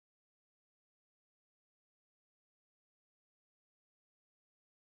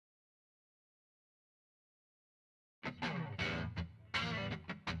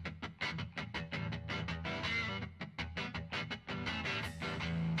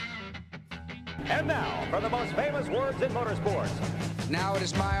And now, for the most famous words in motorsports. Now it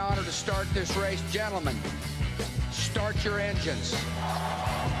is my honor to start this race. Gentlemen, start your engines.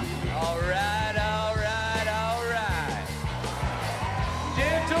 All right, all right, all right.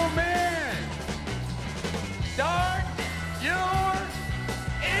 Gentlemen, start your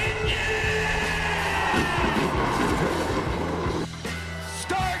engine!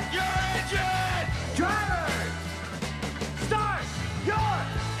 Start your engine! Drivers, start your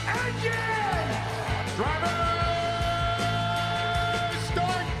engine! Drivers,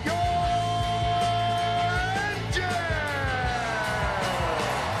 start your engine!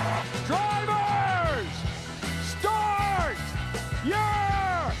 Drivers, start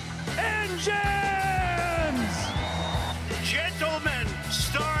your engines! Gentlemen,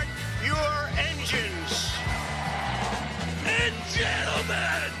 start your engines! And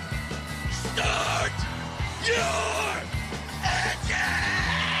gentlemen, start your engines!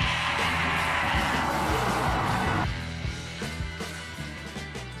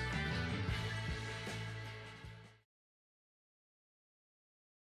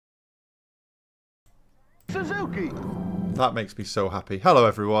 Suzuki. That makes me so happy. Hello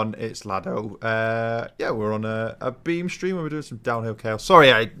everyone, it's Laddo. Yeah, we're on a beam stream where we're doing some downhill chaos.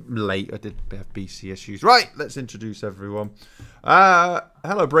 Sorry I'm late, I did a bit of BC issues. Right, let's introduce everyone.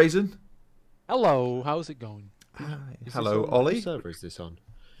 Hello Brazen. Hello, how's it going? Hello Ollie. What server is this on?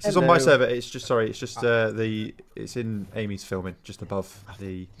 This is on my server. It's just it's in Amy's filming, just above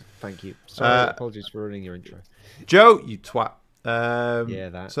the. Thank you. Sorry, apologies for ruining your intro. Joe, you twat. Yeah,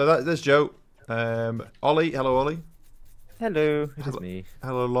 that. So there's Joe. Ollie, hello Ollie. Hello, it is me.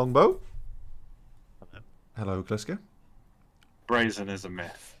 Hello Longbow. Hello Gliska. Brazen is a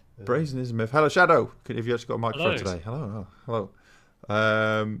myth. Brazen is a myth. Hello Shadow. Have you actually got a microphone today? Hello. Hello.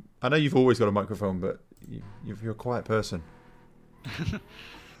 I know you've always got a microphone, but you're a quiet person.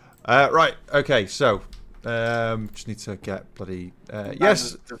 Right. Okay. So, just need to get bloody.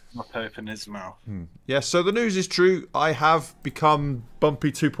 Yes. Does not open his mouth. Yes. So the news is true. I have become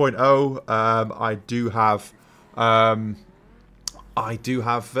Bumpy 2.0. I do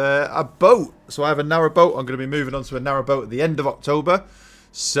have a boat. So I have a narrow boat. I'm going to be moving on to a narrow boat at the end of October.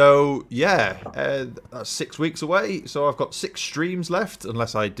 So yeah, that's 6 weeks away. So I've got 6 streams left,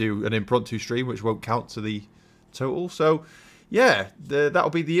 unless I do an impromptu stream, which won't count to the total. So yeah, that'll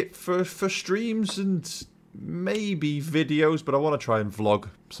be it for streams and maybe videos. But I want to try and vlog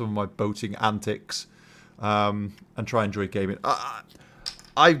some of my boating antics and try and enjoy gaming.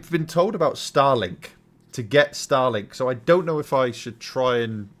 I've been told about Starlink, to get Starlink, so I don't know if I should try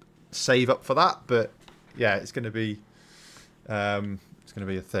and save up for that. But yeah, it's going to be a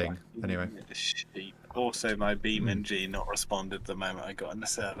thing anyway. Also, my BeamNG not responded the moment I got in the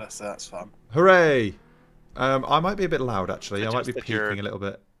server, so that's fun. Hooray! I might be a bit loud actually. I might be peaking a little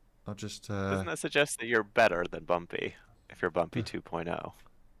bit. I'll just. Doesn't that suggest that you're better than Bumpy if you're Bumpy 2.0?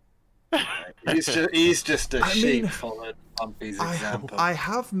 He's just a sheep followed Bumpy's example. I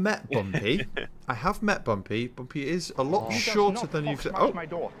have met Bumpy. Bumpy is a lot shorter than you've said. Oh,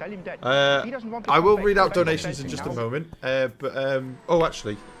 I will read out donations in just a moment. Oh,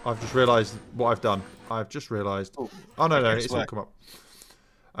 actually, I've just realised what I've done. I've just realised. Oh no, it's all come up.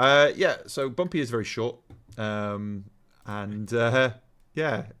 Yeah, so Bumpy is very short, and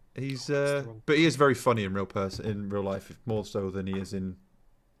yeah, he's but he is very funny in real life, more so than he is in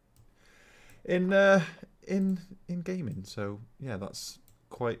gaming. So yeah, that's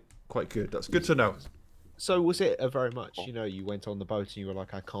quite good. That's good to know. So was it a very much, you went on the boat and you were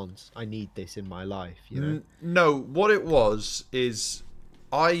like, I need this in my life, No, what it was is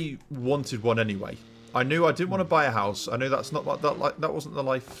I wanted one anyway. I knew I didn't want to buy a house. I knew that's not that wasn't the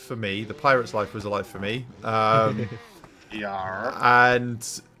life for me. The pirate's life was the life for me. Yeah.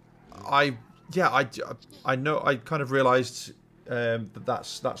 And I know I kind of realised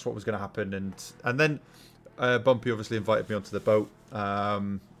that's what was going to happen, and then Bumpy obviously invited me onto the boat,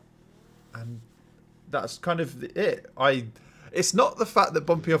 and that's kind of it. It's not the fact that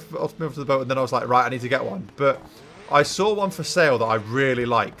Bumpy offered me onto the boat and then I was like, right, I need to get one, but I saw one for sale that I really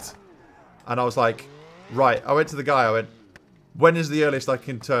liked, and I was like, right. I went to the guy. I went, when is the earliest I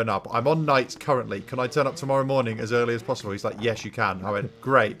can turn up? I'm on nights currently. Can I turn up tomorrow morning as early as possible? He's like, yes, you can. I went,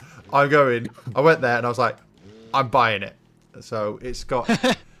 great. I'm going. I went there and I was like, I'm buying it. So it's got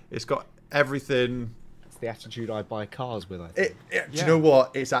everything. It's the attitude I buy cars with, I think. Do you know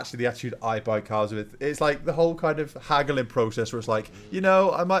what? It's actually the attitude I buy cars with. It's like the whole kind of haggling process where it's like,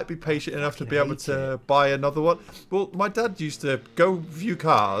 I might be patient enough to be able to buy another one. Well, my dad used to go view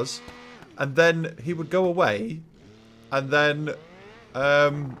cars and then he would go away and then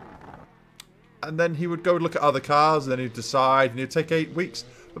and then he would go look at other cars, and then he'd decide, and it'd take 8 weeks.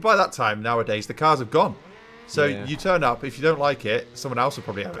 But by that time, nowadays, the cars have gone. So you turn up, if you don't like it, someone else will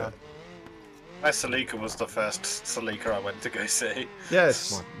probably have it. My Celica was the first Celica I went to go see.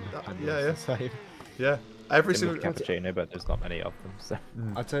 Yes. Yeah. Yeah. Every single cappuccino, but there's not many of them. So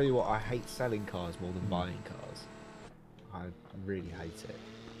I tell you what, I hate selling cars more than buying cars. I really hate it.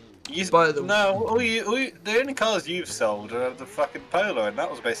 The only cars you've sold are the fucking Polo, and that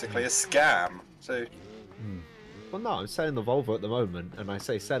was basically a scam. So. Well, no, I'm selling the Volvo at the moment, and I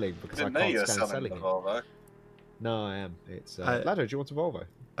say selling because I can't stand selling it. Volvo. No, I am. It's Laddo. Do you want a Volvo?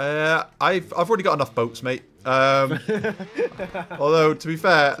 I've already got enough boats, mate. Although to be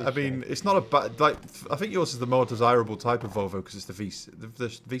fair, I mean it's not a bad. Like I think yours is the more desirable type of Volvo because it's the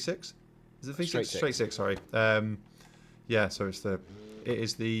V6. Is it V6? Straight six. Sorry. Yeah. So it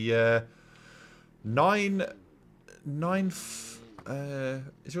is the 9.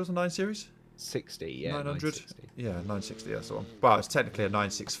 Is yours a 9 Series? 60, yeah. 900. 960. Yeah, 960. That's the one. Well, it's technically a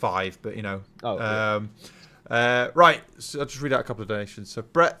 965, but you know. Oh. Right, so I'll just read out a couple of donations. So,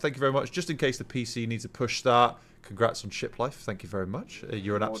 Brett, thank you very much. Just in case the PC needs a push start, congrats on Ship Life. Thank you very much.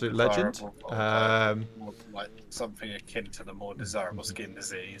 You're an absolute legend. Like something akin to the more desirable skin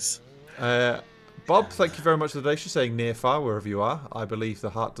disease. Bob, thank you very much for the donation, saying near far, wherever you are. I believe the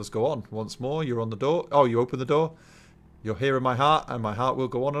heart does go on. Once more, you're on the door. Oh, you open the door. You're here in my heart, and my heart will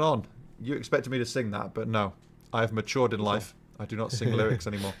go on and on. You expected me to sing that, but no. I have matured in life. I do not sing lyrics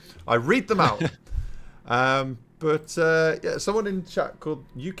anymore. I read them out. Yeah, someone in chat called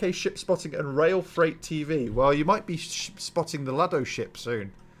UK Ship Spotting and Rail Freight TV. Well, you might be spotting the Laddo ship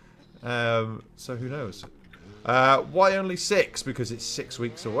soon. So who knows? Why only 6? Because it's 6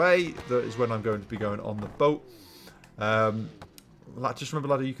 weeks away. That is when I'm going to be going on the boat. Just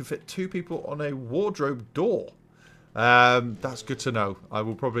remember, Laddo, you can fit 2 people on a wardrobe door. That's good to know. I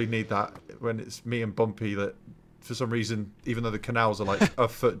will probably need that when it's me and Bumpy that, for some reason, even though the canals are like a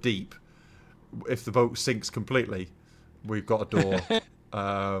foot deep, if the boat sinks completely, we've got a door.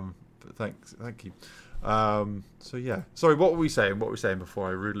 But thank you. So yeah, sorry. What were we saying? What were we saying before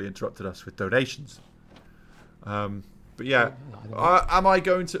I rudely interrupted us with donations? But yeah, am I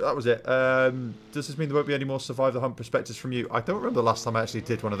going to? That was it. Does this mean there won't be any more Survive the Hunt perspectives from you? I don't remember the last time I actually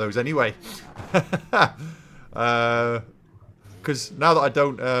did one of those. Anyway, because now that I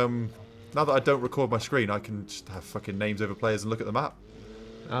don't record my screen, I can just have fucking names over players and look at the map.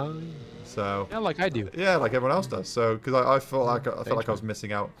 So yeah, like I do. Yeah, like everyone else does. So because I felt like I was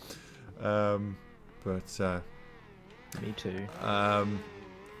missing out. Me too.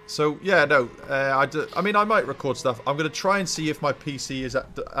 So yeah, no. I mean, I might record stuff. I'm going to try and see if my PC is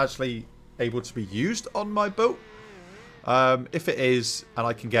actually able to be used on my boat. If it is, and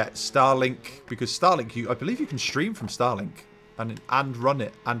I can get Starlink, because Starlink, I believe you can stream from Starlink and run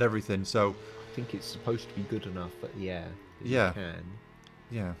it and everything. So I think it's supposed to be good enough, but yeah. You can.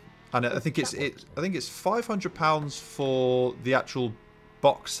 Yeah. And I think it's £500 for the actual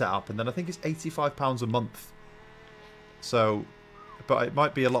box setup, and then I think it's £85 a month. So, but it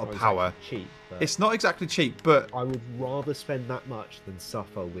might be a lot of power. Cheap. It's not exactly cheap, but I would rather spend that much than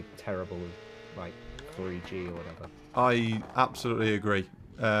suffer with terrible, like 3G or whatever. I absolutely agree.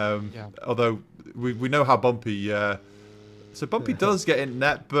 Although we know how Bumpy. So Bumpy does get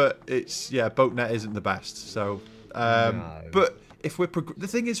internet, but BoatNet isn't the best. So, No. But if the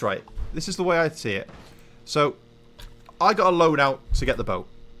thing is, right, this is the way I see it. So I got a loan out to get the boat.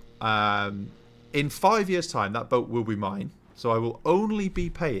 In 5 years' time, that boat will be mine. So I will only be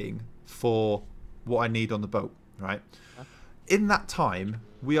paying for what I need on the boat, right? In that time,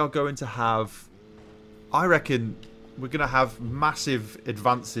 we are going to have, I reckon, we're going to have massive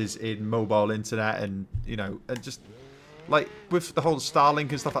advances in mobile internet and, and just like with the whole Starlink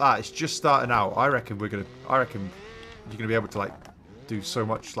and stuff like that. It's just starting out. I reckon you're going to be able to like do so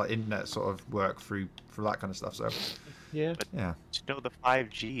much like internet sort of work through that kind of stuff. So yeah. But the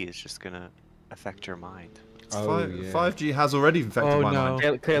 5G is just going to affect your mind. 5G has already infected my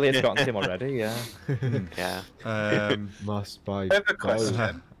mind. Clearly it's gotten to him already, yeah. Yeah. Must buy. I have a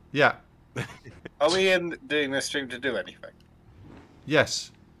question. Yeah. Are we doing this stream to do anything?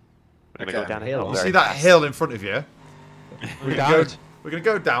 Yes. We're going to go down a hill. You see that hill in front of you? We're going to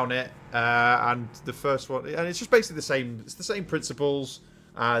go down it, and the first one, and it's just basically the same. It's the same principles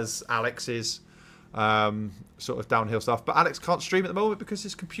as Alex's sort of downhill stuff. But Alex can't stream at the moment because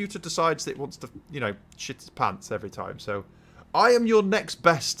his computer decides that it wants to, shit its pants every time. So I am your next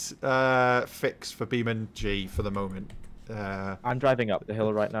best fix for Beeman G for the moment. I'm driving up the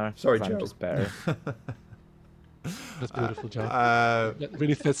hill right now. Sorry, Joe. I'm just better. That's beautiful, Joe. That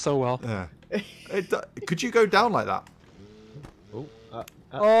really fits so well. Yeah. Could you go down like that? Oh,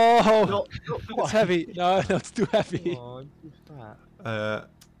 Oh, Not it's quite. heavy. No, no, it's too heavy. Oh, I'm too fat.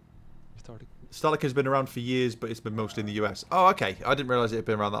 Started. Stalica's been around for years, but it's been mostly in the US. Oh, okay. I didn't realise it had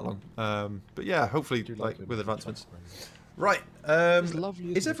been around that long. But yeah, hopefully, like with advancements. Right. It's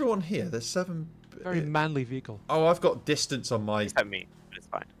lovely. Is isn't it? everyone here? There's 7. Very manly vehicle. Oh, I've got distance on my. Except me. It's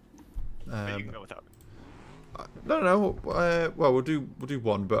fine. But you can go without. No. Well, we'll do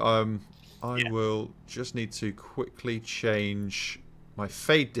one, but I Yeah. will just need to quickly change my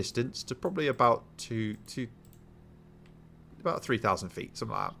fade distance to probably about about 3,000 feet,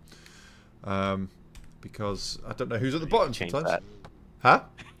 something like that. Because I don't know who's at the bottom Change sometimes. that. Huh?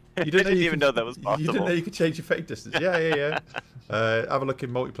 You I didn't even know that was You possible. didn't know you could change your fade distance. Yeah. Have a look in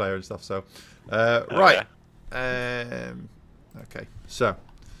multiplayer and stuff. So, right. Okay. So,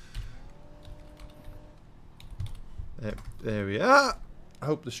 there we are. I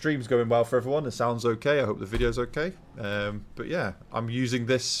hope the stream's going well for everyone. The sound's okay. I hope the video's okay. But yeah, I'm using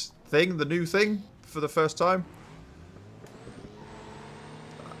this thing, the new thing, for the first time.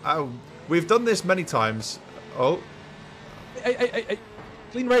 Oh, we've done this many times. Oh. Hey.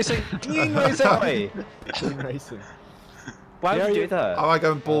 Clean racing. Clean racing. Wait, Clean racing. why There would you you- do that? Am I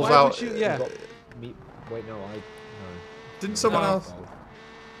going balls Why out? would you? Yeah. Wait, no, I. No. Didn't someone No. else?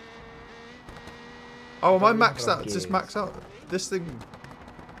 Oh, am I Don't even maxed have out? Is this gears. maxed out? This thing.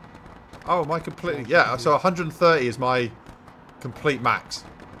 Oh, am I completely? Yeah. So 130 is my complete max.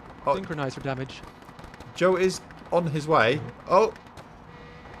 Oh, Synchronizer damage. Joe is on his way. Oh.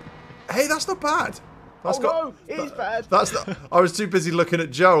 Hey, that's not bad. That's No, it is bad. That's not, I was too busy looking at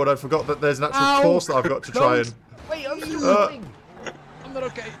Joe and I forgot that there's an actual Ow! course that I've got to try and. Wait, I'm still Uh, going. I'm not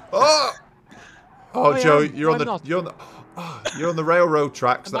okay. Oh. Oh, I Joe, am. you're on I'm the not. you're on the you're on the railroad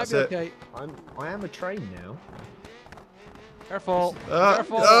tracks. I might That's be it. okay. I am a train now. Careful. Uh,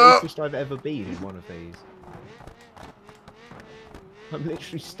 Careful. The uh, closest I've ever been in one of these. I'm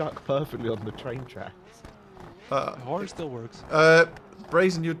literally stuck perfectly on the train tracks. The horn still works.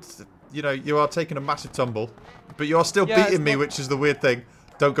 Brazen, you know you are taking a massive tumble, but you are still Yeah, beating it's me, not- which is the weird thing.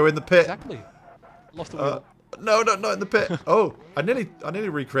 Don't go in the pit. Exactly. Lost the wheel. No, not in the pit. Oh, I nearly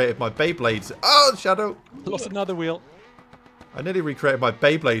recreated my Beyblades. Oh, Shadow. Lost another wheel. I nearly recreated my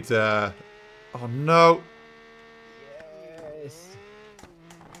Beyblade. Oh no. Yes.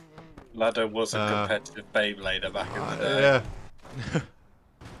 Laddo was a competitive Beyblader back in the day. Yeah.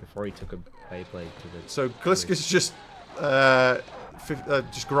 Before he took a Beyblade to the. So Gliska's just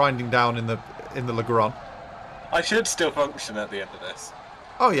grinding down in the Legrand. I should still function at the end of this.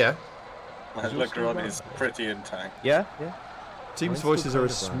 Oh yeah. My Legrand is pretty intact. Yeah. Team's Mine's voices are a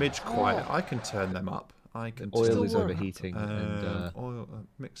still smidge quiet. I can turn them up. I can. Oil turn is them overheating and up. Oil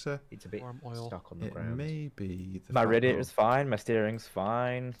mixer. it's a bit Warm oil. stuck on the It ground. may be. The My fact radiator's that- fine. My steering's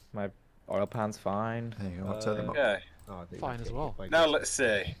fine. My oil pan's fine. There you go. I'll turn them up. Okay, Oh, I think Fine that's as it. well. If I now go- let's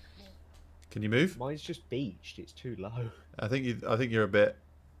see. Can you move? Mine's just beached. It's too low. I think you're a bit.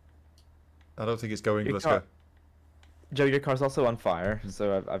 I don't think it's going, Your Gliska. car- Joe, your car's also on fire,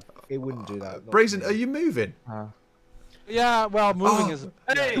 so I've It wouldn't do that. not Brazen, for me. are you moving? Yeah, well, moving Oh. is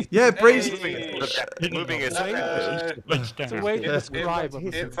Hey! Yeah, Brazen. Moving is it's a way to Yeah. describe.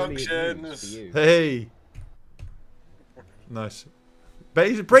 Hit It some brilliant functions. news for you. Hey. Nice.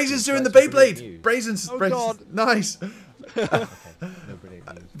 Brazen's doing the That's brilliant Beyblade. news. Brazen's Oh, Brazen's nice. Okay, no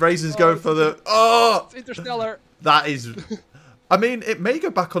brilliant news. Brazen's going for the. Oh, It's interstellar. that is. I mean, it may go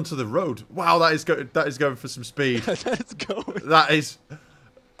back onto the road. Wow, that is going for some speed. Let's go. That is.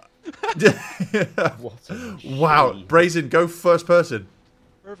 What a Wow, machine. Brazen, go first person.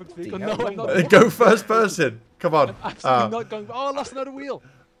 Perfect vehicle. hell, No, I'm no. not. Go first person. Come on. Absolutely not going. Oh, I lost another wheel.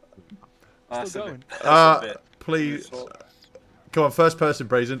 That's Still a going. bit. That's a bit. Please. useful. Come on, first person,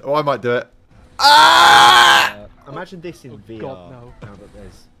 Brazen. Oh, I might do it. Ah! Imagine this in Oh, VR. God, no. Now that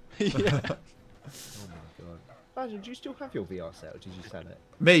there's. Yeah. Oh my god. Imagine, do you still have your VR set or did you sell it?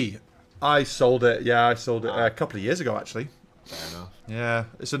 Me, I sold it. Yeah, I sold it a couple of years ago, actually. Fair enough. Yeah,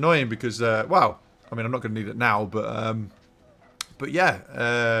 it's annoying because, well, I mean, I'm not going to need it now, but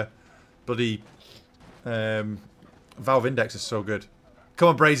yeah, bloody Valve Index is so good. Come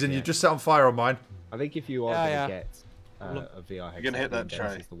on, Brazen, you Yeah. just set on fire on mine. I think if you are Yeah, going to yeah. get a VR headset, gonna hit that Index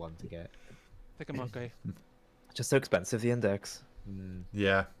tray. is the one to get. I think I'm okay. just so expensive. The Index.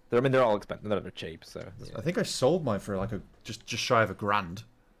 Yeah, I mean, they're all expensive. They're never cheap. So I think I sold mine for like just shy of $1,000.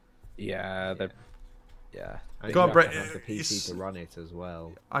 yeah, they're yeah. And Go you on, have Brett, to have the PC it's- to run it as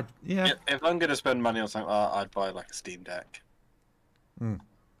well. Yeah. If I'm gonna spend money on something, I'd buy like a Steam Deck.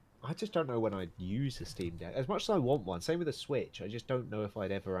 I just don't know when I'd use a Steam Deck. As much as I want one, same with the Switch, I just don't know if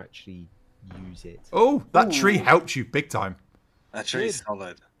I'd ever actually use it. Oh, that tree Ooh. helped you big time. That tree's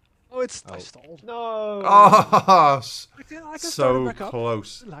solid. Oh, it's I stalled. No. Oh, I can start it so back up.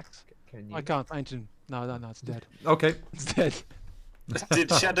 close. Relax. Can you? I can't. Engine. No, it's dead. Okay. It's dead.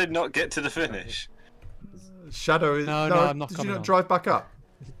 Did Shadow not get to the finish? Shadow is... No, I'm not Did you coming not on. drive back up?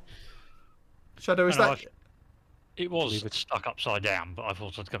 Shadow, is No, that... It was stuck upside down, but I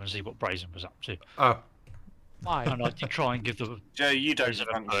thought I'd come and see what Brazen was up to. Oh. Why? And I did try and give the Joe, you don't Brazen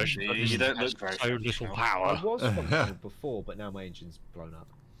a function. push, do but You this You don't has look very so little functional. power. I was functional before, but now my engine's blown up.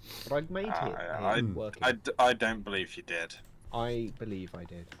 But I made it working. I don't believe you did. I believe I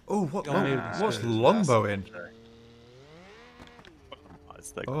did. Oh, what's Longbow in?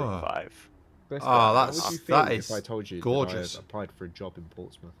 It's the group Oh. 5. How would you feel that if is I told you gorgeous. that I applied for a job in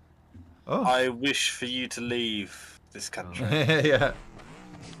Portsmouth? Oh. I wish for you to leave this country. Yeah.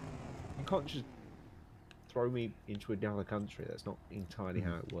 You can't just throw me into another country. That's not entirely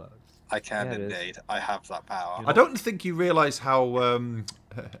how it works. I can Yeah, it is. indeed. I have that power. I don't think you realise how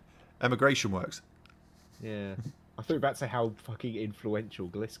emigration works. Yeah. I thought you were about to say how fucking influential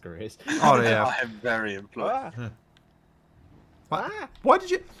Gliska is. Oh, yeah. I am very influential. Why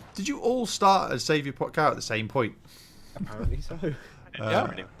did you all start as Saviour Car at the same point? Apparently so.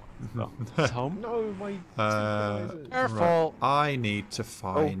 It's home. No, my Careful. I need to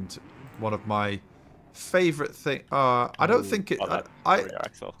find one of my favourite thing. I don't think it.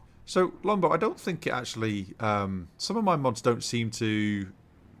 Axel. So Longbow, I don't think it actually. Some of my mods don't seem to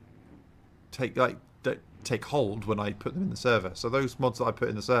take hold when I put them in the server. So those mods that I put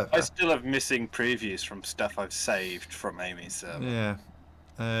in the server. I still have missing previews from stuff I've saved from Amy's server. Yeah.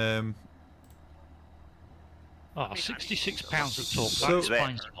 £66 at talk. So- That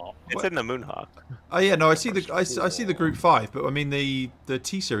explains a lot. It's in the Moonhawk. Oh yeah, no, I see the group 5, but I mean the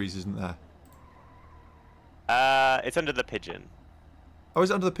T series isn't there. It's under the Pigeon. Oh, is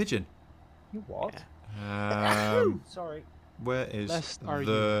it under the Pigeon? You what? Sorry. Where is Lest are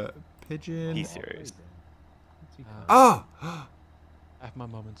the Pigeon? T series. Ah! I have my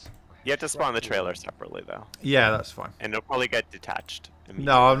moments. You have to spawn the trailer separately though, Yeah, that's fine. and it'll probably get detached.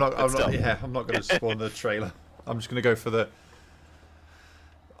 No, I'm not. But still. I'm not going to spawn the trailer. I'm just going to go for the.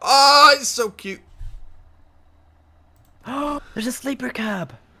 Ah, it's so cute. There's a sleeper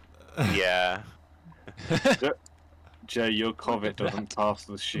cab. Yeah. Joe, your Covet doesn't pass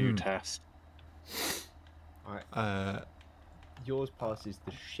the shoe test. Yours passes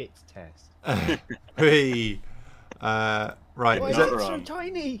the shit test. Hey. Right. Why Is is it? it so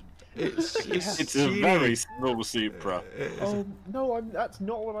tiny? It's a very small Supra. Oh no, that's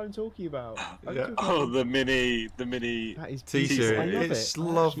not what I'm talking about. I'm Yeah. talking Oh, about- the mini. that is T beautiful. series. I love It's it. I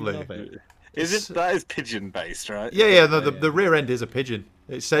actually lovely. love it. That is pigeon based, right? Yeah. No, the rear end is a pigeon.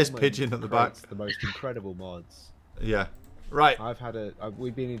 It says Someone pigeon at the back. creates the most incredible mods. Yeah. Right.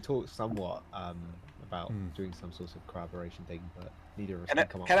 We've been in talks somewhat about doing some sort of collaboration thing, but neither of us Can can it,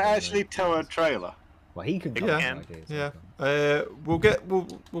 come up can it with any actually tow a ideas. trailer? Well, he can come Yeah. up with ideas. Yeah.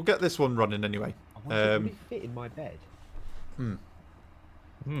 We'll get this one running anyway. I wonder, would it fit in my bed? Hmm.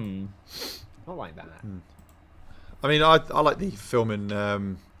 Not like that. I mean, I like the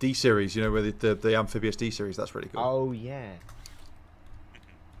filming D series. You know, where the amphibious D series. That's really cool. Oh yeah.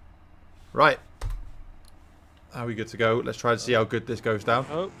 Right. Are we good to go? Let's try to see how good this goes down.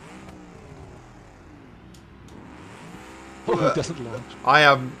 Oh. Oh, it doesn't launch. I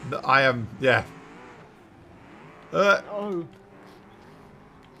am. Yeah. Oh,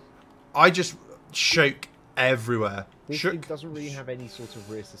 I just shake everywhere. this thing doesn't really have any sort of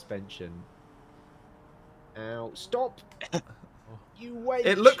rear suspension. Ow! Stop! You wait.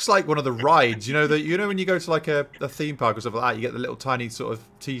 It looks like one of the rides. You know when you go to like a theme park or something like that, you get the little tiny sort of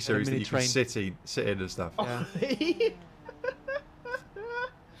T series that mini you can train. sit in and stuff. Yeah.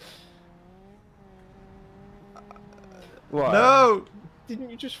 What? No. Didn't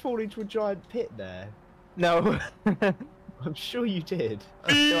you just fall into a giant pit there? No. I'm sure you did.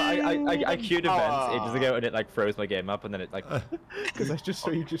 No, I queued events ages ago and it like froze my game up and then it like. Because I just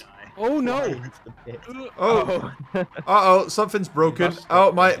saw you just. Oh no! into the pit. Oh. Uh-oh, something's broken.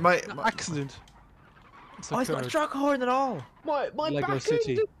 Oh, my. Accident. Oh, it's got a truck horn and all. My Lego back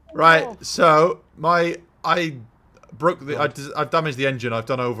City. end- Right. Oh. So I broke the. I've damaged the engine. I've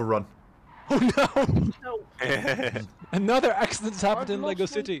done overrun. Oh no! No, Another accident's happened I've in Lego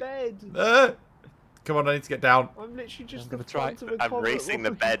lost my City. bed. Come on, I need to get down. I'm literally just I'm the gonna try. front of a I'm Comet racing the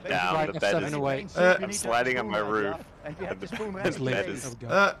walking bed back. down. Right, The bed F7 is. away. I'm sliding on my roof. And It's the bed late. is. There we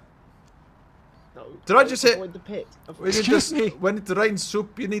go. No, Did I just hit- avoid the pit? Excuse me. When it rains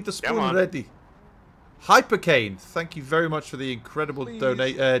soup, you need the spoon on. ready. Hypercane, thank you very much for the incredible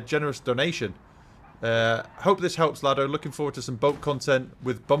generous donation. Hope this helps, Laddo. Looking forward to some boat content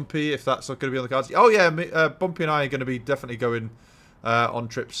with Bumpy, if that's not going to be on the cards. Oh yeah, Bumpy and I are going to be definitely going on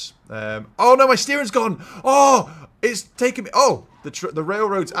trips. Oh no, my steering's gone. Oh, it's taken me. Oh, the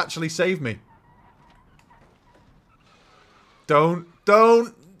railroads actually saved me. Don't.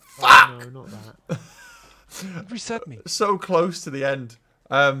 Fuck. Oh, no, not that. Reset me. So close to the end.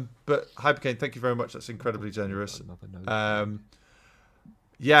 But Hypercane, thank you very much. That's incredibly generous.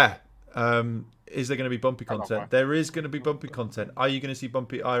 Yeah. Is there going to be bumpy content? There is going to be bumpy content. Are you going to see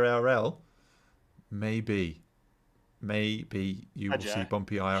bumpy IRL? Maybe. Maybe you will see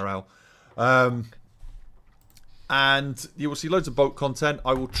bumpy IRL. And you will see loads of boat content.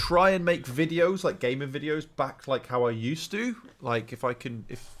 I will try and make videos, like gaming videos, back like how I used to. Like if I can,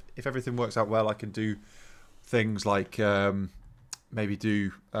 if everything works out well, I can do things like maybe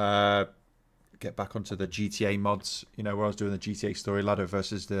do get back onto the GTA mods. You know, where I was doing the GTA story ladder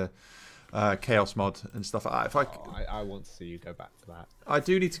versus the Chaos mod and stuff like that. I want to see you go back to that. I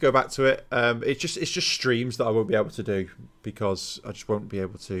do need to go back to it. It's just streams that I won't be able to do because I just won't be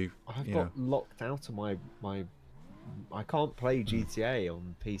able to. I've got locked out of my. I can't play GTA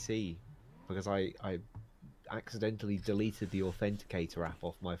on PC because I accidentally deleted the authenticator app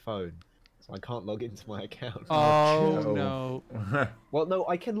off my phone, so I can't log into my account. Oh no! Well, no,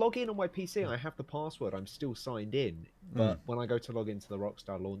 I can log in on my PC. I have the password. I'm still signed in, but when I go to log into the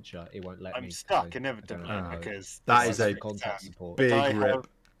Rockstar launcher, it won't let me. I'm stuck inevitably because that is a contact support. Big rip.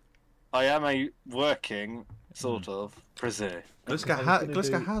 I am a working sort of preserve.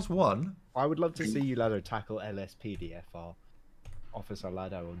 Gliska has one. I would love to see you, Laddo, tackle LSPDFR, Officer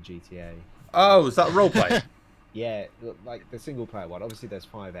Laddo on GTA. Oh, is that a roleplay? Yeah, like the single player one. Obviously, there's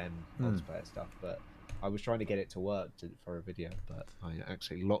 5M multiplayer stuff, but I was trying to get it to work for a video, but I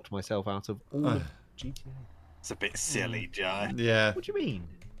actually locked myself out of all of GTA. It's a bit silly, Jai. Yeah. What do you mean?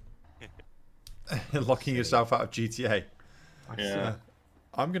 Locking yourself out of GTA. Yeah.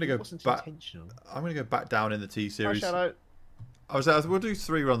 I'm gonna go back. I'm gonna go back down in the T series. We'll do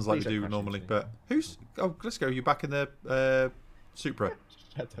 3 runs like we do normally, but who's? Oh, let's go. You're back in the Supra.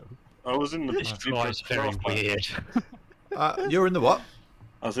 I was in the Supra. Very weird. You're in the what?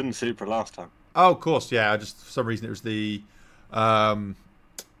 I was in the Supra last time. Oh, of course, yeah. Just for some reason it was the, it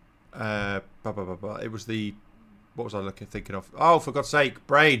was the, what was I thinking of? Oh, for God's sake,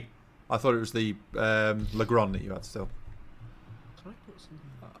 brain! I thought it was the Legrand that you had still.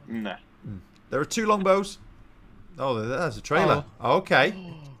 No. There are 2 longbows. Oh, there's a trailer. Oh. Okay.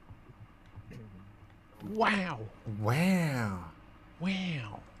 Wow. Wow.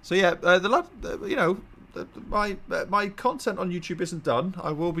 Wow. So yeah, you know, my content on YouTube isn't done.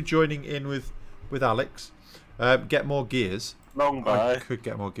 I will be joining in with Alex. Get more gears. Longbow. I could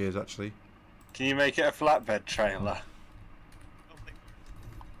get more gears actually. Can you make it a flatbed trailer?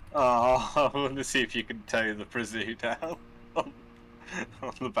 Oh, I want to see if you can tow the Pursuit down on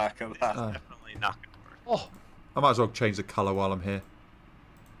the back of that. Definitely not gonna work. Oh. I might as well change the colour while I'm here.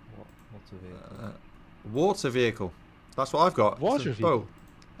 Water vehicle. That's what I've got. Water vehicle.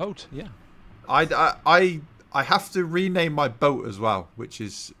 Boat. Yeah. I have to rename my boat as well, which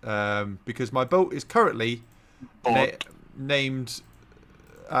is because my boat is currently named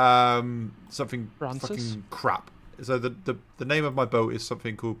something Francis? fucking crap. So the name of my boat is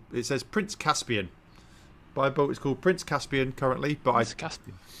something called. It says Prince Caspian. My boat is called Prince Caspian currently, but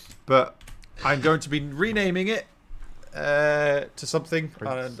Caspian. But I'm going to be renaming it to something,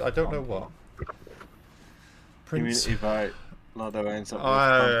 and I don't know what. Prince. If Laddo ends up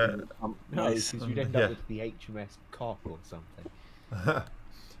no, because you'd end up with the HMS Cock or something.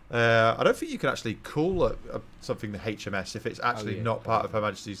 I don't think you can actually call something the HMS if it's actually not part of Her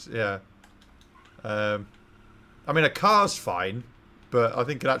Majesty's. Yeah. I mean, a car's fine, but I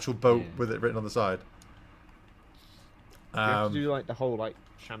think an actual boat with it written on the side. You have to do like the whole like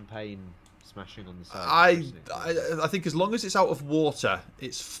champagne smashing on the side. I think as long as it's out of water,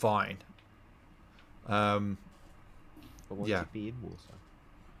 it's fine. But won't it be in water?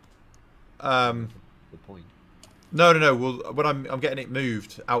 The point. No. Well, when I'm getting it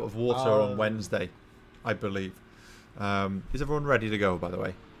moved out of water on Wednesday, I believe. Is everyone ready to go? By the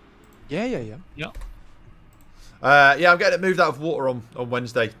way. Yeah. Yeah, I'm getting it moved out of water on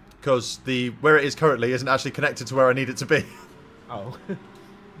Wednesday because where it is currently isn't actually connected to where I need it to be. Oh.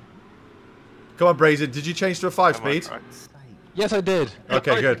 Come on, Brazen. Did you change to a 5-speed? Yes, I did.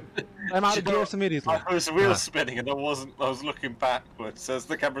 Okay, good. I'm out of gears immediately. I was wheel spinning and I was looking backwards. So as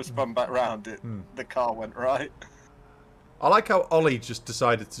the camera spun back round, the car went right. I like how Ollie just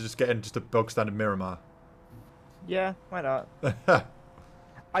decided to just get in just a bog standard Miramar. Yeah, why not?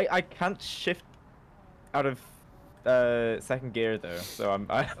 I can't shift out of second gear though, so I'm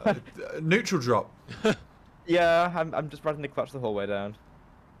neutral drop. Yeah, I'm just running the clutch the whole way down.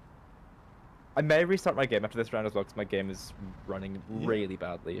 I may restart my game after this round as well, because my game is running really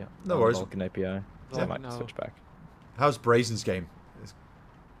badly. No on worries. Vulkan API, so I might no. switch back. How's Brazen's game?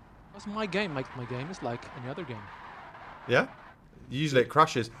 That's my game. My game is like any other game. Yeah? Usually it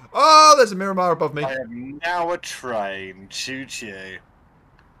crashes. Oh, there's a Miramar above me. I am now a train. Choo choo.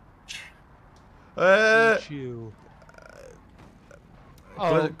 Chew.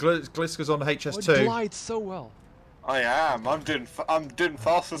 Gliska's on Oh, HS2. it glides so well. I am. I'm doing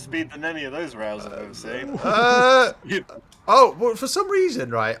faster speed than any of those rails I've ever seen. Oh, well, for some reason,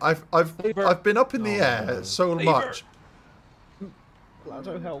 right? I've been up in the air so much.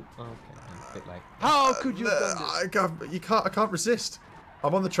 Laddo, help. Oh, okay, a bit late. How could you have done this? I can't resist.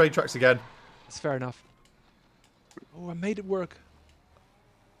 I'm on the train tracks again. It's fair enough. Oh, I made it work.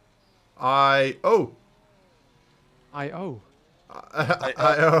 Oh Oh.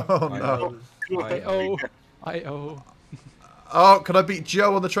 no. Oh, can I beat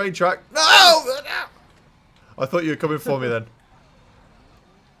Joe on the train track? No! I thought you were coming for me then.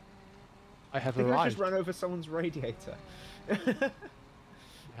 I have I think I arrived. just ran over someone's radiator. I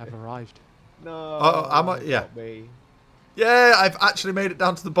have arrived. No. Am I? Yeah. not me. Yeah, I've actually made it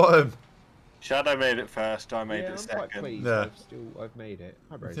down to the bottom. Shadow made it first. I made Yeah, it I'm quite second. pleased. Yeah. I've made it.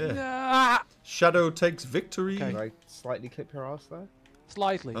 Hi, Brazen. Yeah. Shadow takes victory. Okay. Did I slightly clip your ass there?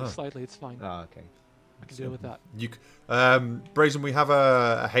 Slightly, Oh. slightly. It's fine. Oh, okay. I can deal with that. Brazen, we have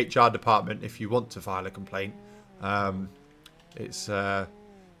a HR department if you want to file a complaint. It's yeah.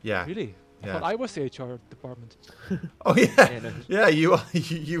 Really? I Yeah. thought I was the HR department. Oh yeah, yeah. You are.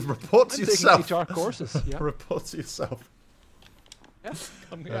 You report to I'm yourself. taking HR courses. Yeah. Report to yourself. Yeah.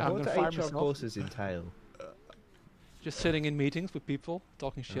 I'm What gonna do fire HR myself. courses entail? Just sitting in meetings with people,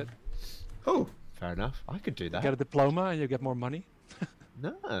 talking shit. Oh, fair enough. I could do that. Get a diploma and you get more money.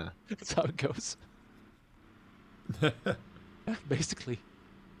 No. That's how it goes. Yeah, basically.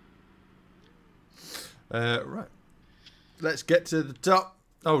 Right. Let's get to the top.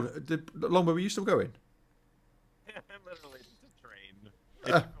 Oh, Longbow, were you still going? Yeah, I'm literally just a train. It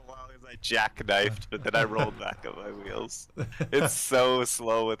took a while as I jackknifed, but then I rolled back on my wheels. It's so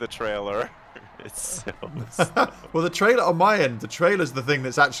slow with the trailer. It's so slow. Well, the trailer on my end, the trailer's the thing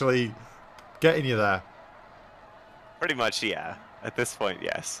that's actually getting you there. Pretty much, yeah. At this point,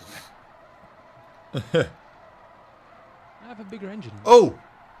 yes. I have a bigger engine. Oh,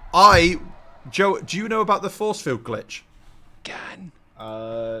 Joe, do you know about the force field glitch? Can.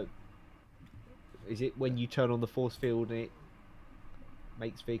 Is it when you turn on the force field and it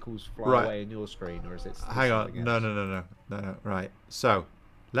makes vehicles fly Right. away in your screen, or is it? Hang on, no. Right. So,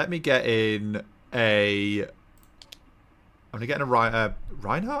 let me get in a. I'm gonna get in a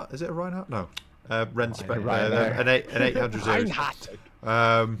Reinhardt. Is it a Reinhardt? No. An 800 series. Reinhardt.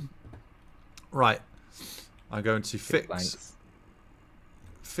 Right. I'm going to fix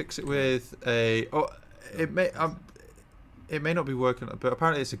it with a. Oh, it may not be working, but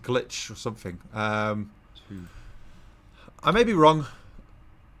apparently it's a glitch or something. I may be wrong.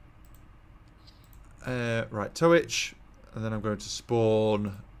 Right, Towich, and then I'm going to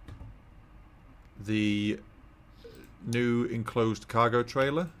spawn the new enclosed cargo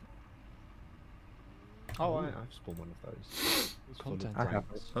trailer. Oh, I've spawned one of those. Content. I have.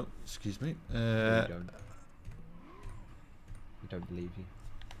 Oh, excuse me. We don't believe you.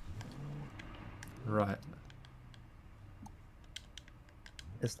 Right.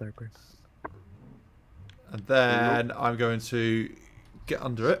 It's there, Chris. And then I'm going to get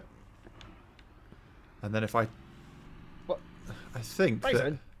under it. And then if I... What? I think that...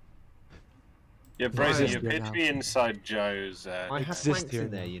 Brazen? Yeah, Brazen, Nice. you appear to be inside Joe's. I have exist planks here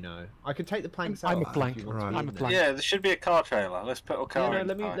in there, now. you know. I can take the planks I'm out. a plank. if you want to Right. be I'm in a there. plank. Yeah, there should be a car trailer. Let's put a car Yeah, in.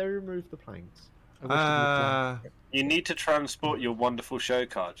 no, let me remove the planks. I wish to be a plank. You need to transport your wonderful show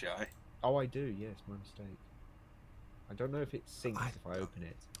car, Joe. Oh, I do. Yes, my mistake. I don't know if it syncs if I open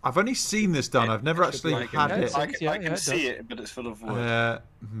it. I've only seen this done. I've never It should actually be like had it. it. I Yeah, can it see does. it, but it's full of wood.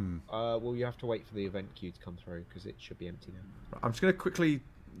 Well, you have to wait for the event queue to come through because it should be empty now. I'm just going to quickly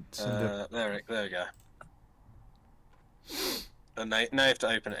send there we go. And now you have to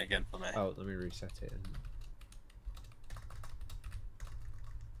open it again for me. Oh, let me reset it.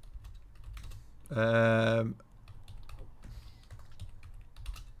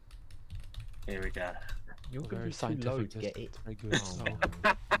 Here we go. You're going Very to be too low scientific. to get it. Very good.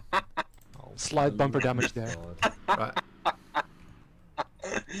 Oh, Oh. oh, Slight bumper damage there. God. Right.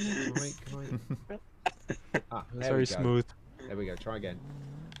 Can I... Ah, It was there very we go. smooth. There we go. Try again.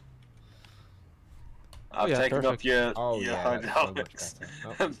 I've yeah, taken perfect. off your Oh, yeah, that's so much hydraulics.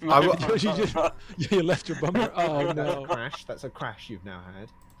 better. Oh, I will- You left your bumper. Oh that's a no. crash. That's a crash you've now had.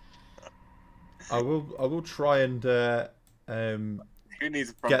 I will try and Who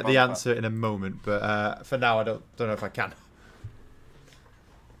needs a front get the bumper? answer in a moment, but for now I don't know if I can.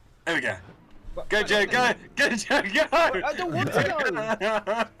 There we go. Go, Joe, go! Go, Joe, go! I don't want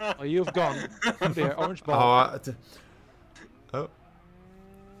to go! Oh, you've gone. There, orange ball. Oh.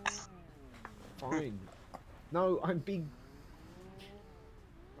 Fine. No, I'm being...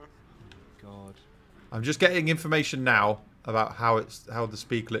 God. I'm just getting information now about how the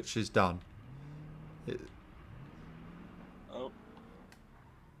speed glitch is done. Oh.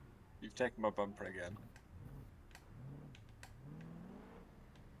 You've taken my bumper again.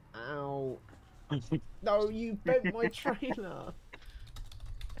 Ow. No, you bent my trailer.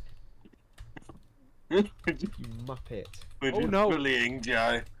 You muppet. We're Oh, no. bullying,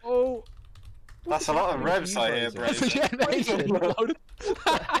 Joe. Oh. That's a lot of revs I hear, Brazen. Yeah, Nathan. Why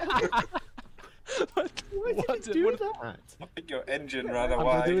did you do that? I think your engine ran I'm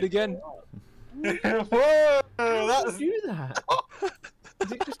away. gonna do it again. Whoa! That's... do that?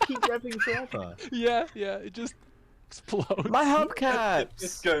 Does it just keep revving forever? Yeah, it just explodes. My hubcaps!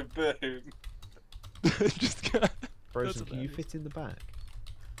 Just go boom. Just go. Frozen, can you fit in the back?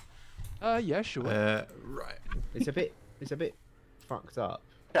 Yeah, sure. Right. It's a bit fucked up.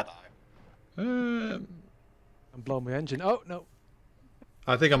 I'm blowing my engine. Oh no.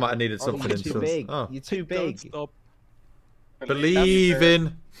 I think I might have needed something You're in too some- big. Oh. You're too Don't big. stop. Believe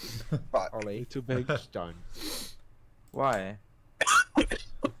in. Ollie, You're too big. just don't. Why? I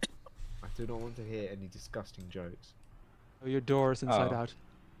do not want to hear any disgusting jokes. Oh, your door is inside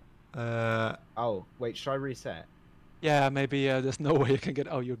out. Oh, wait, should I reset? Yeah, maybe there's no way you can get.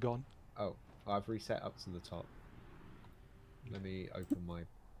 Oh, you're gone. Oh, I've reset up to the top. Let me open my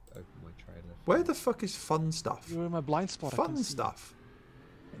trailer. Where the fuck is fun stuff? You're in my blind spot. I Fun can't see. stuff.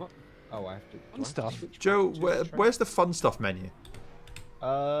 What? Oh, I have to. Fun stuff. Joe, where's the fun stuff menu?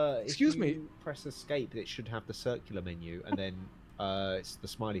 Excuse me. Press escape. It should have the circular menu, and then it's the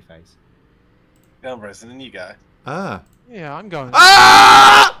smiley face. Go on, Brazen, and you go. Ah. Yeah, I'm going.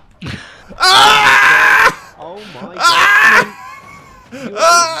 Ah! Ah! Oh my god! You've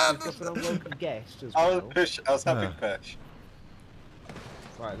got an unwelcome guest as well. I was having push.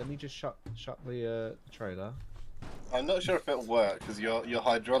 Right, let me just shut the trailer. I'm not sure if it'll work because your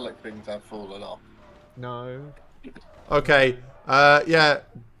hydraulic things have fallen off. No. Okay. Yeah.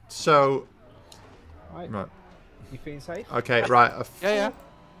 So. Right. You feeling safe? Okay. Right. Yeah.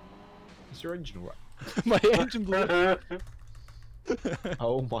 Is your engine alright? My engine blew.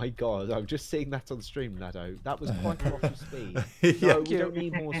 Oh my god! I'm just seeing that on stream, Laddo. That was quite a lot of speed. Yeah. No, we don't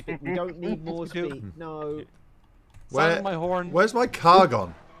need more speed. We don't need more speed. No. Sounding my horn. Where's my car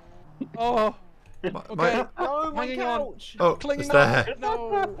gone? Oh. My, No, my Hanging on. couch! oh, Clinging it's there.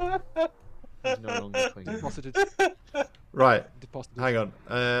 No. He's no longer clinging. Deposited. Right. Deposited. Hang on.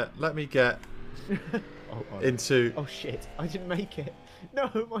 Let me get into. Oh shit! I didn't make it. No,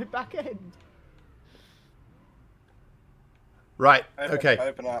 my back end. Right. Open, Okay.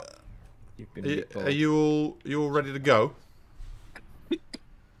 Open up. Are you all ready to go?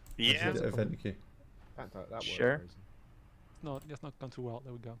 Yeah. Thank you. That worked, Sure. Rosie. No, that's not gone too well.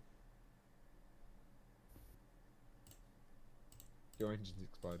 There we go. Your engine's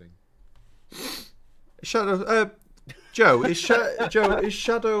exploding. Shadow. Joe is Shadow.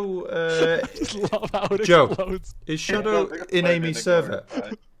 Just love how it Joe, explodes. is Shadow in Amy's server?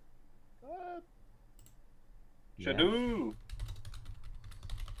 Yeah. Shadow.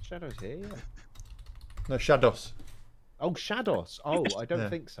 Shadow's here. Yeah. No, Shados. Oh, Shados. Oh, I don't Yeah.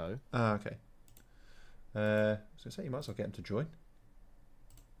 think so. Ah, okay. I was gonna say you might as well get him to join.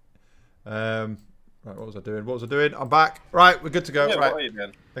 Right, what was I doing? I'm back. Right, we're good to go. Yeah, right. what are you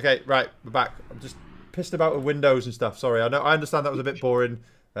doing? Okay, right, we're back. I'm just pissed about with Windows and stuff. Sorry, I understand that was a bit boring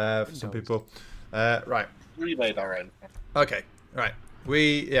for some people. Right. Relayed our own. Okay. Right.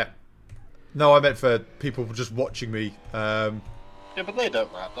 No, I meant for people just watching me. Yeah, but they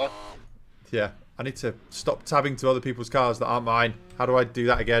don't matter. Yeah. I need to stop tabbing to other people's cars that aren't mine. How do I do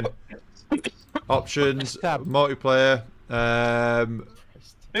that again? Options, Tab. multiplayer,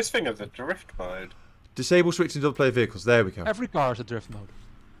 This thing is a drift mode. disable switching to other player vehicles. There we go. Every car is a drift mode.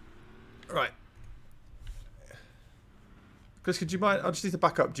 Right. Chris, could you mind? I just need to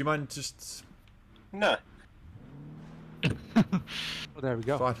back up. Do you mind just... No. Oh, there we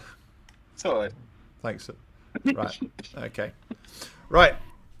go. Fine. Sorry. Thanks. Right. Okay. Right.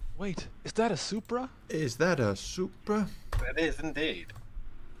 Wait, is that a Supra? Is that a Supra? It is indeed.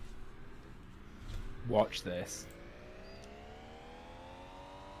 Watch this.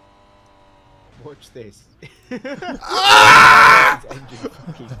 Watch this. Ah! His engine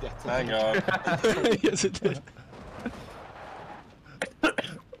fucking detonated. Hang on. Yes, it did.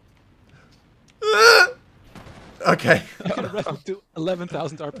 Okay. You can rev up to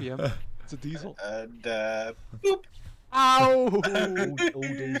 11,000 RPM. It's a diesel. And boop. Ow! All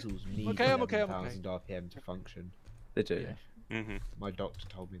diesels need Okay, I'm okay, 11,000 RPM to function. They do. Mm-hmm. My doctor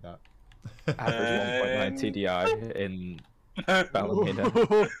told me that. Average 1.9 TDI in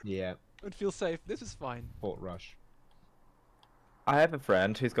Ballymena. Yeah, Don't feel safe. This is fine. Port Rush. I have a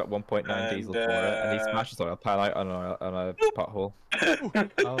friend who's got 1.9 diesel for it, and he smashes oil pan out on a pothole.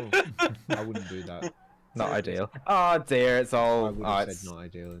 Oh, I wouldn't do that. Not ideal. Oh dear, it's all. I would have said not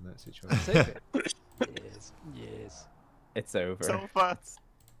ideal in that situation. Save it. Yes. Yes. It's over. So fast.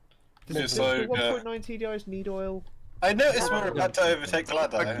 Just Do so, 1.9 TDIs need oil? I noticed we're about to overtake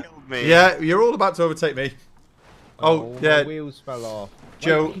Laddo. Killed me. Yeah, you're all about to overtake me. Oh, My yeah. wheels fell off.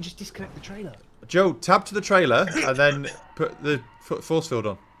 Joe- Wait, you can just disconnect the trailer. Joe, tab to the trailer and then put the force field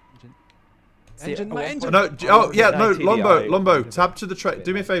on. Engine, my engine. No, oh yeah, no, 1.9 Lombo, TDI. tab to the trailer.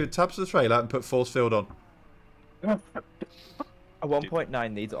 Do me a favour, tab to the trailer and put force field on. A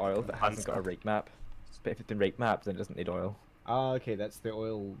 1.9 needs oil if it hasn't got a rake map. But if it's been rake mapped, then it doesn't need oil. Ah, okay, that's the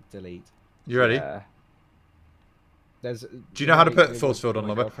oil delete. You ready? Yeah. Do you know how to put force field on, My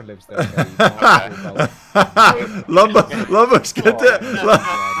Lombo? girlfriend lives there. So Lumbo's gonna do it.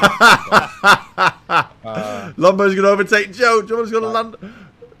 Lumbo's gonna overtake Joe. Joe's gonna land.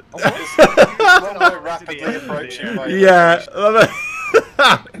 Rapidly approaching my Yeah.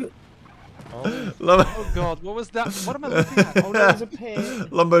 Lumbo. Oh god, what was that? What am I looking at? Oh, there's a pin.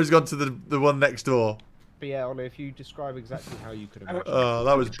 Lumbo's gone to the one next door. But yeah, Ollie, if you describe exactly how you could imagine. Oh,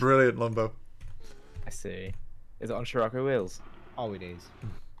 that was brilliant, Lumbo. I see. Is it on Scirocco wheels? Oh, it is.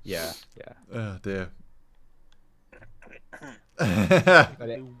 Yeah, yeah. Oh dear. But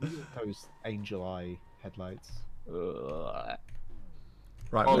those angel eye headlights. Ugh.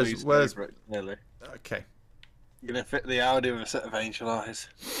 Right, Ollie's where's favourite, nearly. okay. You're gonna fit the Audi with a set of angel eyes.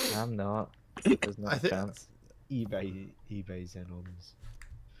 I'm not. There's not I a think- chance. eBay Xenons.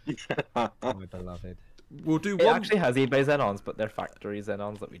 My beloved. We'll do It one. actually has eBay Xenons, but they're factory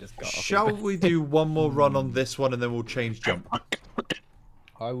Xenons that we just got. off Shall eBay. we do one more run on this one and then we'll change jump?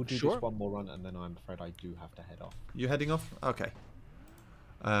 I will do Sure. just one more run and then I'm afraid I do have to head off. You heading off? Okay.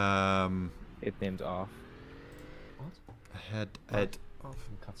 It named off. What? Head off.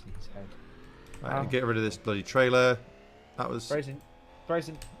 I'm cutting his head. Right, get rid of this bloody trailer. That was. Frozen.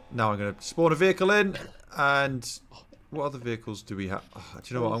 Frozen. Now I'm going to spawn a vehicle in, and what other vehicles do we have? Oh,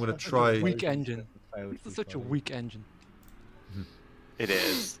 do you know what? I'm going to try. Weak engine. Failed This is such a weak engine. It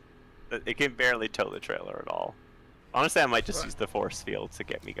is. It can barely tow the trailer at all. Honestly, I might just use the force field to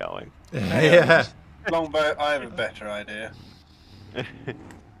get me going. Yeah. Longbow, I have a better idea.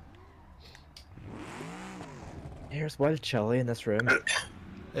 Here's wild chili in this room.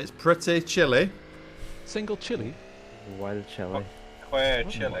 It's pretty chilly. Single chili. Wild chili. Where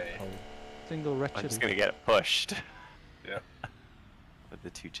chili? Single red I'm chili. just gonna get it pushed. Yeah. With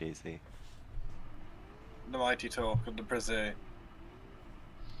the 2JZ. The mighty talk of the Brazil.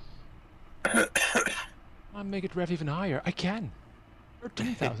 I make it rev even higher. I can.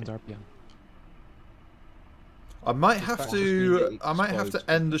 13,000 RPM. I might have fact, to. just mean it I might have to explodes.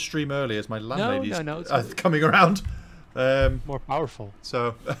 end the stream early as my landlady's no, it's coming around. More powerful.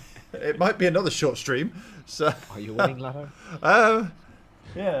 So it might be another short stream. So. Are you winning, Laddo?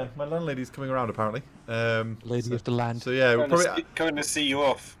 Yeah, my landlady's coming around apparently. Lady of the land. So yeah, Coming to see you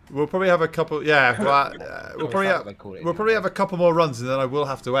off. we'll probably have a couple. Yeah, well, we'll probably Is that have, what they call it? we'll probably have a couple more runs and then I will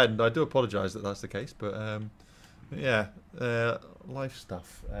have to end. I do apologise that that's the case, but yeah, life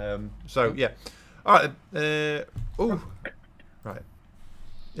stuff. So yeah, all right. Oh, right.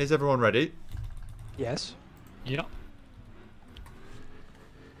 Is everyone ready? Yes. Yeah.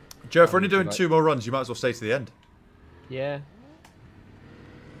 Joe, if we're only would you doing like- 2 more runs, you might as well stay to the end. Yeah.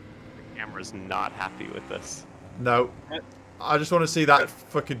 The camera's not happy with this. No, I just want to see that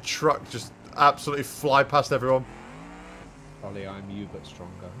fucking truck just absolutely fly past everyone. Ollie, I'm you but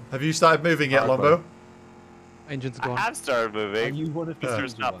stronger. Have you started moving yet, Lombo? Engine's I gone. have started Are moving. you one of the Mr.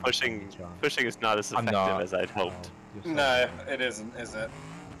 is easy not ones, pushing. John? Pushing is not as I'm effective not. as I'd Oh, hoped. you're so No, bad. it isn't, is it?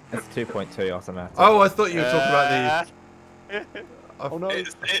 It's 2.2 automatic. Oh, I thought you were talking about the. Oh no!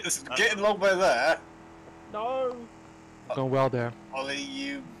 It's getting Longbow there. No! Going well there. Ollie,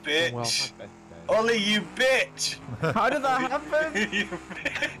 you Going well. bitch. Ollie, you bitch. How did that happen? You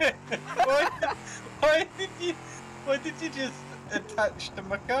bitch. Why did you just attach to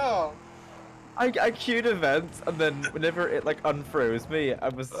my car? I queued events, and then whenever it like unfroze me, I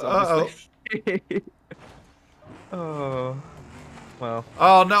was. Uh-oh. Oh. Well.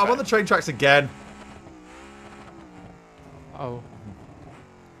 Oh no, I'm on the train tracks again. Oh,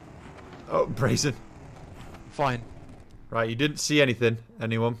 Oh, brazen. fine. Right, you didn't see anything,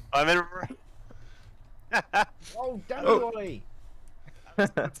 anyone? I'm in. Oh, damn Oh. you, Ollie!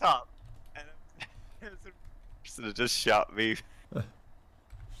 At the top. And there's a person that just shot me.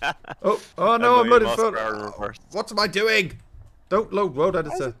 Oh no, I'm loading for. Reverse. What am I doing? Don't load road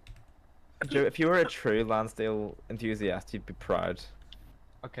editor. Joe, if you were a true Lansdale enthusiast, you'd be proud.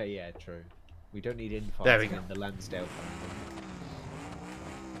 Okay, yeah, true. We don't need There we infighting go. in the Lansdale family.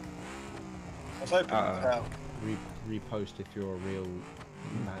 I was hoping to help. Repost if you're a real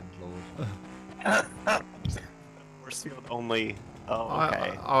landlord. Force field only. Oh,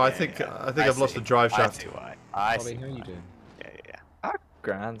 I okay. think I've lost the drive shaft. I see why. I Ollie, see. how you doing? Yeah. Ah,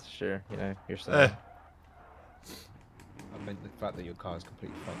 grand, sure. You know, you're so. Eh. I meant the fact that your car is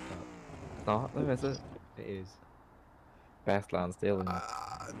completely fucked up. It's not, though, is it? It is. Best Lansdale and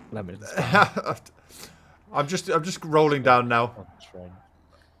limited. I'm just rolling down now. Oh, Trent.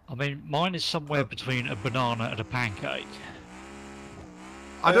 I mean, mine is somewhere between a banana and a pancake.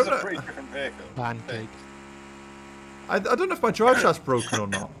 I There's don't a know. pretty different vehicle. Pancake. I don't know if my drive shaft's broken or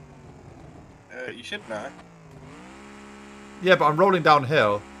not. You should know. Yeah, but I'm rolling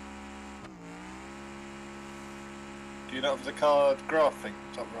downhill. Do you not have the card graph thing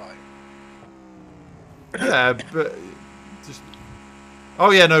top right? Yeah, but just.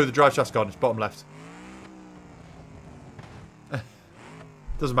 Oh yeah, no, the drive shaft's gone. It's bottom left.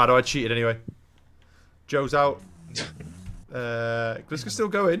 Doesn't matter. I cheated anyway. Joe's out. Gliska's still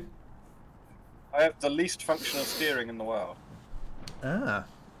going. I have the least functional steering in the world. Ah.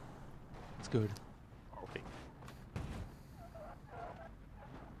 It's good.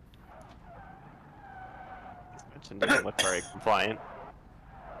 Doesn't look very compliant.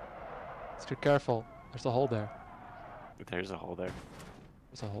 Let's get careful. There's a hole there. There's a hole there.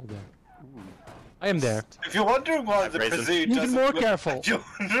 There's a hole there. I am there. If you're wondering why the Raisin. Presude Even doesn't more look, careful. if you're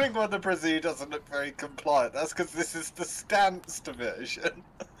wondering why the Presude doesn't look very compliant, that's because this is the stanced version.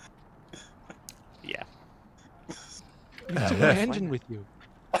 Yeah. You took my engine with you.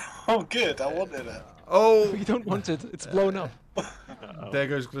 Oh, good. I wanted it. Oh, You don't want it. It's blown up. there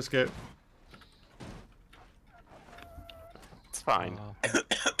goes Gliska. It's fine.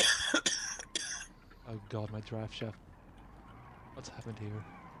 Oh god, my drive shaft. What's happened here?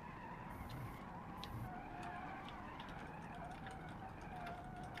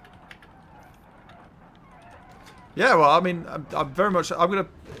 Yeah, well, I mean, I'm very much. I'm gonna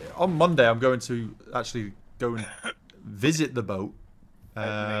on Monday. I'm going to actually go and visit the boat.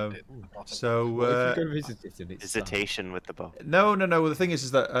 So Well, if you go visit it and it's Visitation with the boat. no. Well, the thing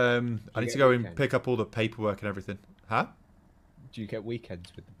is that I need get to go and weekend? pick up all the paperwork and everything. Huh? do you get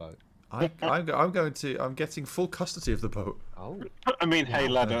weekends with the boat? I'm getting full custody of the boat. Oh, I mean, hey,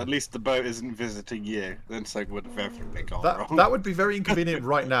 Laddo, at least the boat isn't visiting you. Then so would have everything gone wrong. That would be very inconvenient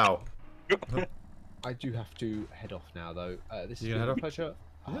right now. I do have to head off now, though. This You has gonna been head a off? pleasure.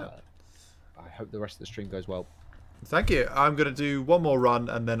 Yeah. I hope the rest of the stream goes well. Thank you. I'm going to do one more run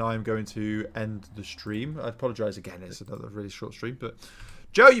and then I'm going to end the stream. I apologise again. It's another really short stream, but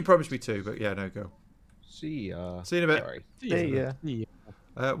Joe, you promised me two, but yeah, no go. See ya. See you in a bit. Sorry.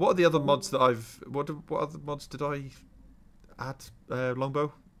 Yeah. What are the other mods that I've? What other mods did I add?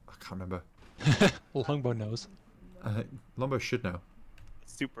 Longbow? I can't remember. Longbow knows. Longbow should know.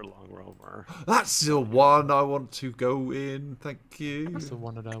 Super long roamer. That's the one I want to go in. Thank you. That's the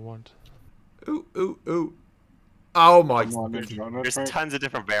one that I want. Ooh. Oh my! There's tons of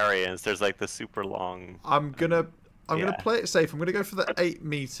different variants. There's like the super long. I'm gonna Yeah. play it safe. I'm gonna go for the 8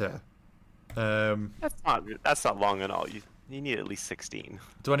 meter. That's not long at all. You need at least 16.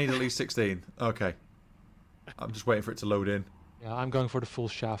 Do I need at least 16? Okay. I'm just waiting for it to load in. Yeah, I'm going for the full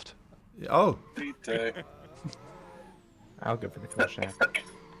shaft. Oh, Me too. I'll go for the full shaft.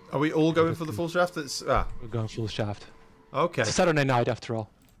 are we all going for the full shaft? It's We're going full shaft. okay. It's a Saturday night after all.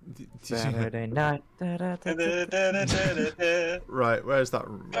 Saturday night. Right, where's that?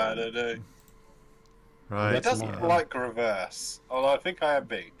 Right. It doesn't like reverse. Although I think I am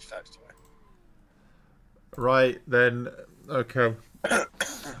beached, actually. Right then. Okay.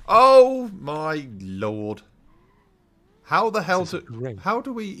 Oh my lord! How the hell This is great. How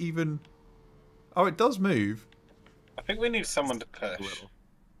do we even? Oh, it does move. I think we need someone to push.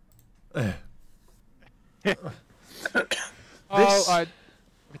 Oh,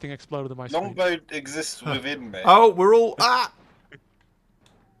 everything exploded in my screen. Longbow exists within me. Oh, we're all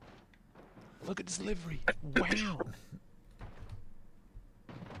Look at this livery. Wow.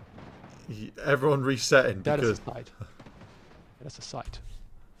 Everyone resetting That because is a sight. That's a sight.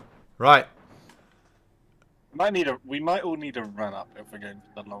 right. We might all need a run up if we're going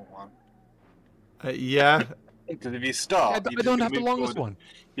for the long one. Yeah. Because if you start, I don't have the longest one.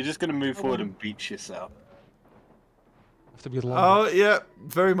 You're just going to move forward and beat yourself. Have to be the Oh longest. yeah.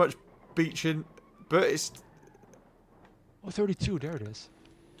 Very much beaching, but it's Oh, 32. There it is.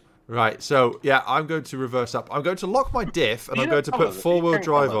 Right, so yeah, I'm going to reverse up. I'm going to lock my diff, and I'm going to put four-wheel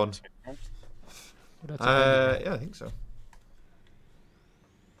drive on. Yeah, I think so.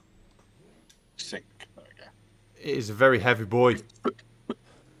 Sync. There we go. It is a very heavy boy.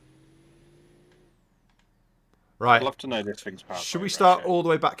 Right. I'd love to know this thing's power. Should we start all the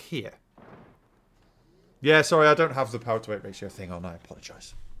way back here? Yeah, sorry, I don't have the power to weight ratio thing on. I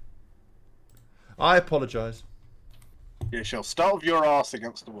apologise. I apologise. You shall start with your arse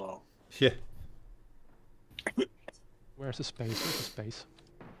against the wall. Yeah. Where's the space? Where's the space?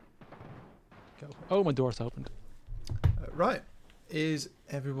 Go. Oh, my door's opened. Right. Is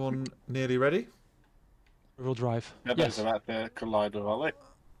everyone nearly ready? Rear-wheel drive. Yes. About to collide with Ollie.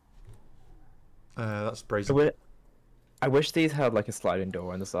 That's brazen. I wish these had like a sliding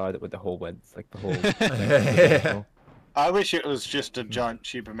door on the side with the whole width, like the whole. Yeah. I wish it was just a giant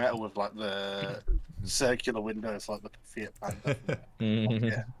tube of metal with like the circular windows, like the Fiat Panda.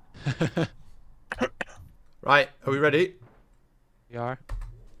 Yeah. Right, are we ready? We are.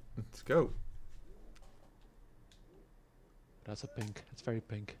 Let's go. That's a pink. It's very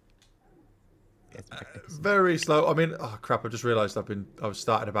pink. It's Very slow. I mean, oh crap! I just realised I was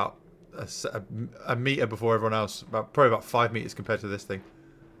starting about a meter before everyone else. Probably about 5 meters compared to this thing.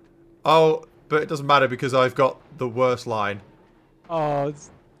 Oh, but it doesn't matter because I've got the worst line. Oh,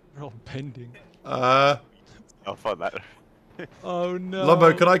 we're all bending. I'll find that. Oh no.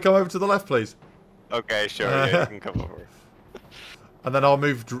 Lumbo, can I come over to the left, please? Okay, sure. Yeah, you can come over. And then I'll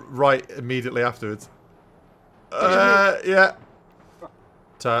move right immediately afterwards. Yeah.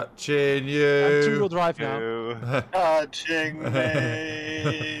 Touching you. I'm two-wheel drive now. Touching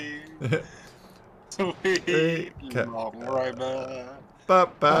me. Sweet long river.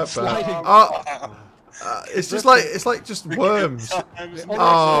 Oh, it's just like just worms.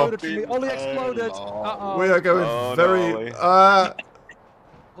 Ollie exploded. We are going very.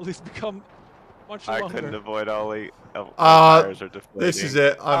 Ollie's become much I longer. couldn't avoid Ollie. Tires are deflating. This is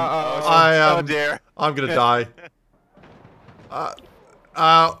it. Oh dear. I'm gonna die.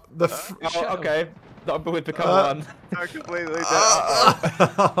 Okay. That would become one. I'm completely dead.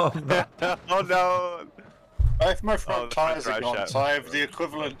 Oh, no. Oh no. Both my front tires are gone, shot. so I have the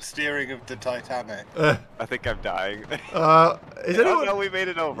equivalent steering of the Titanic. I think I'm dying. Is anyone? No, we made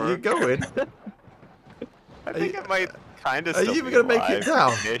it over. You going? I think it might kind of. Are you even gonna make it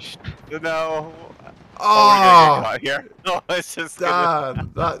down? No. Oh, Here. No, it's just.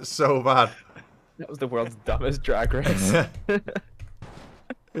 damn, that's so bad. That was the world's dumbest drag race. It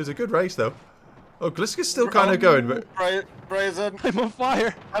was a good race though. Oh, Gliska's still kind of going, but Brazen. I'm on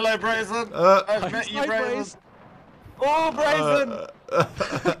fire. Hello, Brazen. I've met you, Brazen. Oh, Brazen.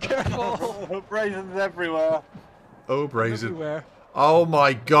 Careful. Brazen's everywhere. oh, brazen. Everywhere. Oh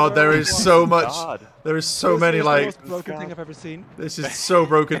my God, there is so much. God. There is so This many is like. the most broken thing I've ever seen. This is so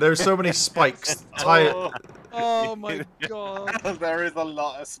broken. There are so many spikes. Tire. Oh my God. There is a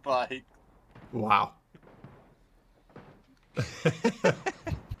lot of spikes. Wow.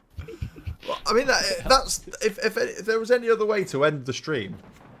 Well, I mean, that's if there was any other way to end the stream,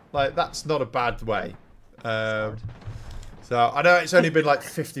 like that's not a bad way. So I know it's only been like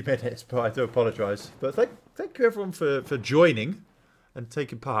 50 minutes, but I do apologise. But thank you everyone for joining and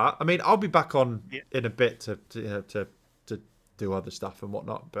taking part. I mean, I'll be back on in a bit to do other stuff and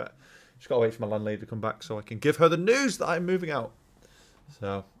whatnot, but just gotta wait for my landlady to come back so I can give her the news that I'm moving out.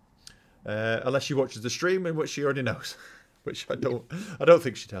 So unless she watches the stream, in which she already knows, which I don't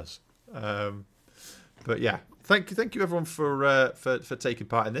think she does. But yeah, thank you everyone for taking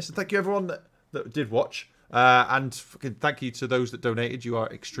part in this, and thank you everyone that did watch, and thank you to those that donated. You are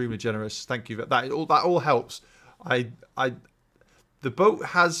extremely generous. Thank you. That all helps. The boat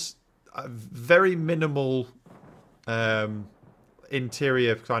has a very minimal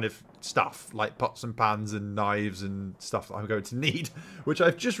interior kind of stuff like pots and pans and knives and stuff that I'm going to need, which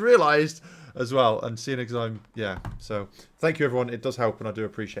I've just realised as well. And seeing as so thank you everyone. It does help, and I do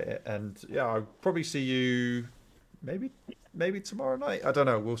appreciate it. And yeah, I'll probably see you maybe tomorrow night. I don't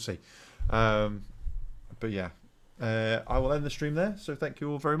know. We'll see. But yeah, I will end the stream there. So thank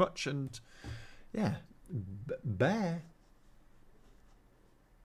you all very much, and yeah, bye.